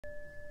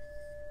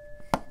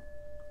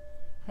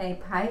Hey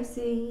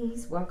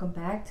Pisces, welcome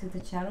back to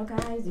the channel,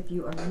 guys. If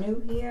you are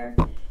new here,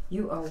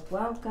 you are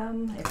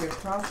welcome. If you're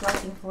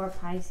cross-watching for a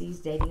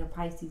Pisces, dating a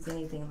Pisces,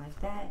 anything like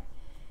that,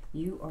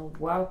 you are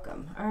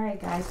welcome. Alright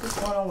guys, what's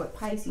going on with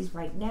Pisces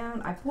right now?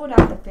 I pulled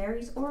out the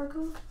Fairies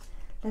Oracle.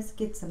 Let's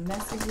get some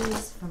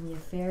messages from your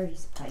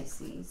Fairies,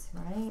 Pisces,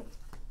 right?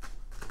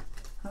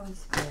 Holy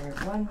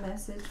Spirit, one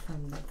message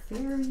from the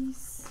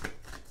Fairies.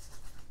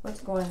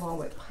 What's going on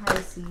with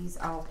Pisces?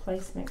 All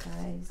placement,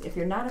 guys. If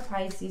you're not a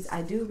Pisces,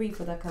 I do read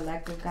for the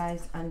collective,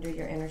 guys, under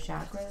your inner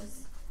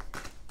chakras.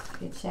 You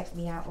can check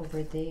me out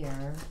over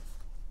there.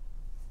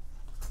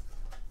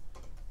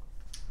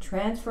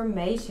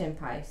 Transformation,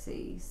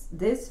 Pisces.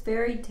 This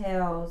fairy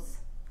tells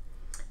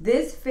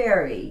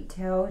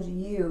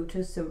you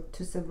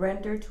to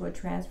surrender to a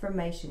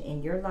transformation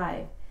in your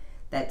life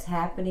that's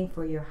happening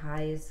for your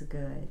highest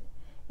good.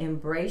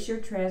 Embrace your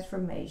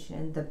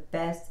transformation. The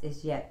best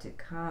is yet to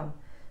come.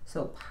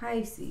 So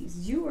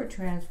Pisces, you are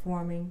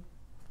transforming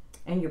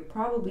and you're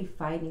probably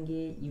fighting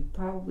it. You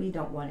probably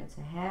don't want it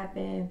to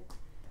happen.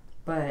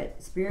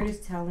 But Spirit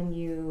is telling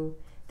you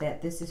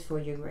that this is for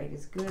your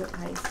greatest good,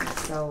 Pisces.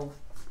 So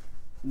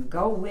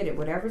go with it.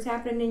 Whatever's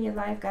happening in your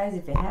life, guys,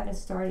 if it haven't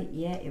started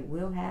yet, it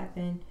will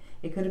happen.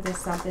 It could have been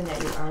something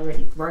that you're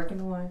already working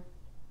on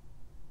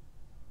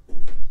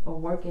or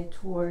working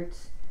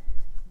towards.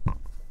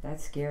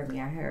 That scared me.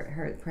 I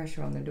heard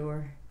pressure on the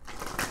door.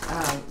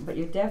 But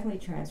you're definitely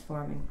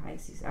transforming,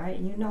 Pisces. All right,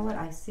 and you know what?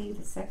 I see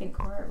the second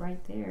card right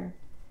there.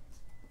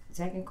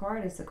 Second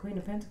card is the Queen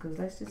of Pentacles.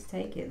 Let's just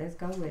take it. Let's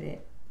go with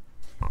it.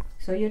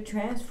 So you're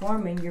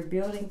transforming. You're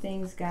building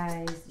things,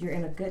 guys. You're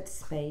in a good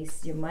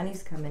space. Your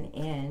money's coming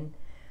in.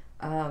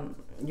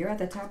 You're at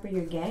the top of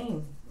your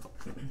game.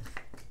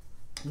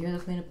 You're the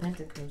Queen of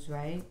Pentacles,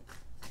 right?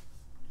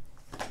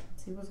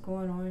 Let's see what's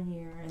going on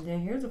here. And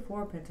then here's the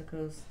Four of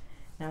Pentacles.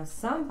 Now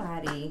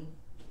somebody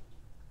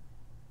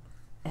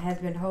has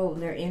been holding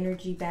their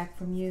energy back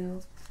from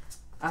you.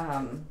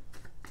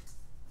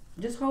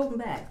 Just holding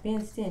back,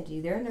 being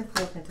stingy. They're in their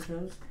Four of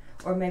Pentacles.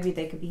 Or maybe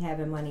they could be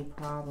having money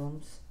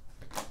problems.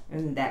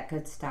 And that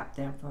could stop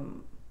them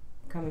from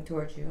coming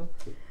towards you.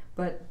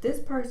 But this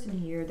person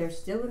here, they're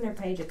still in their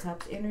Page of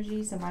Cups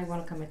energy. Somebody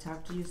want to come and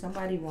talk to you.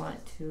 Somebody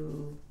want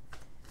to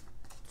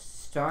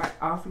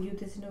offer you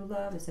this new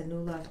love. It's a new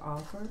love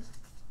offer.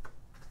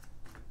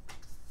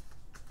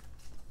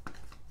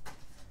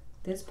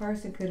 This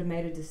person could have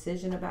made a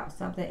decision about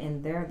something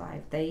in their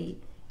life. They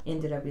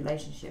ended a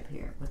relationship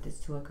here with this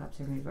Two of Cups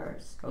in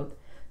reverse. So,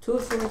 Two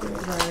of Swords in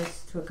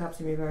reverse, Two of Cups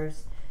in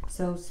reverse.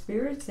 So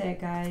Spirit said,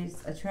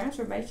 guys, a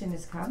transformation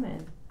is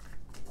coming.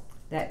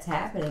 That's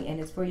happening, and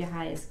it's for your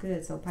highest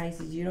good. So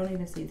Pisces, you don't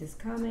even see this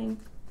coming.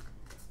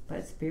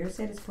 But Spirit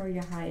said it's for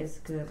your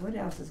highest good. What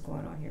else is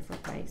going on here for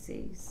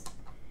Pisces?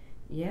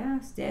 Yeah,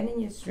 stand in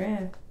your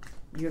strength.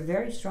 You're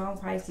very strong,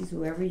 Pisces,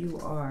 whoever you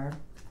are.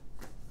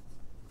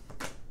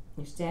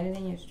 You're standing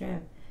in your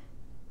strength.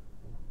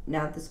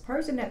 Now, this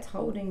person that's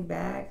holding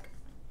back,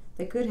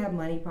 they could have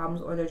money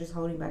problems, or they're just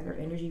holding back their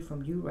energy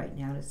from you right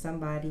now to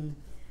somebody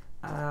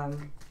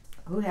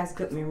who has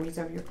good memories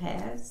of your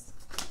past.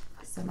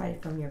 Somebody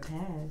from your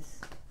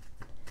past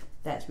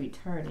that's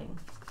returning.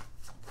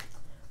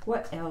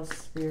 What else,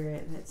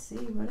 Spirit? Let's see.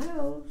 What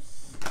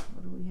else?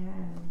 What do we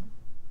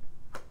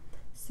have?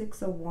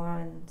 Six of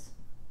Wands.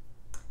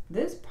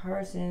 This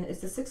person,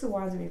 it's the Six of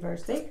Wands in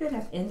reverse. They could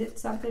have ended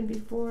something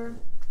before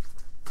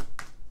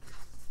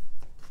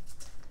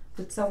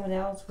with someone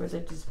else where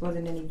there just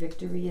wasn't any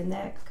victory in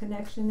that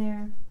connection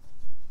there.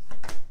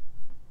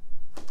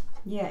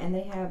 Yeah, and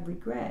they have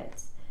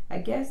regrets. I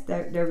guess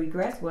their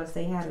regrets was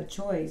they had a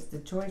choice. The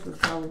choice was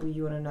probably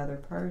you and another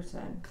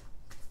person.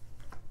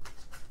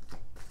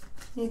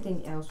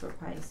 Anything else for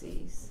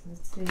Pisces?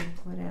 Let's see,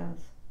 what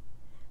else?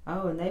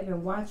 Oh, and they've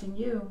been watching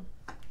you.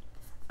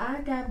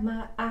 I got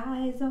my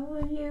eyes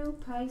on you,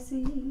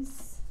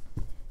 Pisces.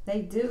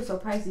 They do. So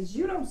Pisces,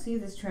 you don't see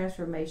this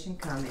transformation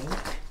coming.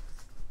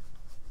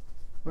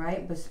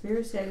 Right? But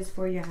Spirit said it's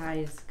for your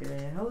highest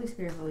good. Holy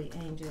Spirit, holy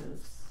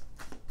angels.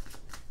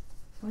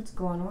 What's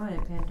going on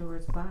in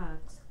Pandora's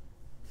box?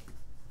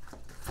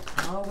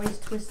 Always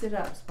twist it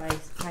up,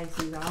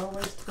 Pisces.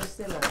 Always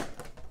twist it up.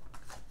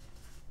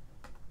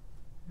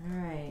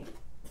 Alright.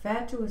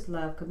 Fatuous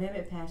love,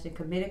 commitment, passion,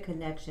 committed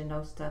connection,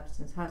 no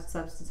substance.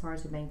 Substance hard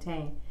to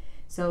maintain.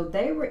 So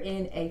they were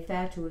in a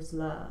fatuous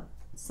love.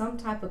 Some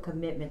type of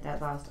commitment that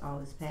lost all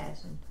its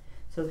passion.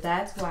 So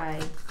that's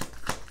why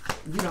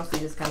you don't see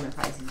this coming,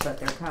 Pisces, but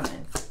they're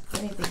coming.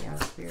 Anything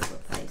else, Spirit,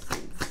 with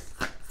Pisces?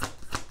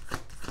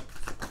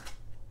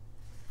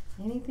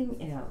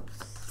 Anything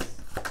else?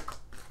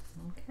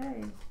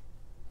 Okay.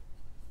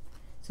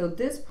 So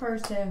this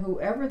person,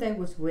 whoever they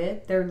was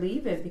with, they're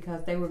leaving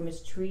because they were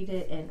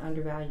mistreated and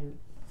undervalued.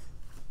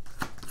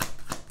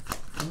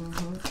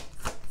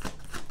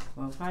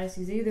 Well,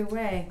 Pisces, either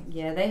way,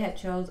 yeah, they had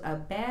chose a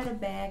bag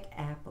of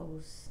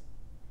apples.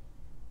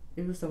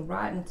 It was some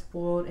rotten,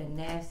 spoiled, and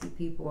nasty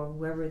people, or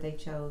whoever they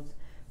chose.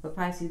 But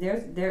Pisces,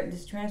 there's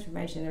this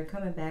transformation. They're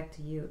coming back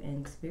to you,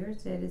 and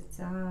Spirit said it's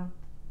in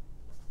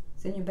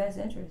your best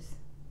interest.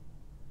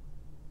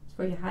 It's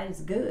for your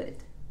highest good.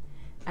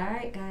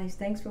 Alright guys,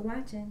 thanks for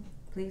watching.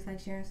 Please like,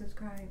 share, and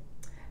subscribe.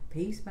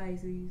 Peace,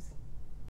 Pisces.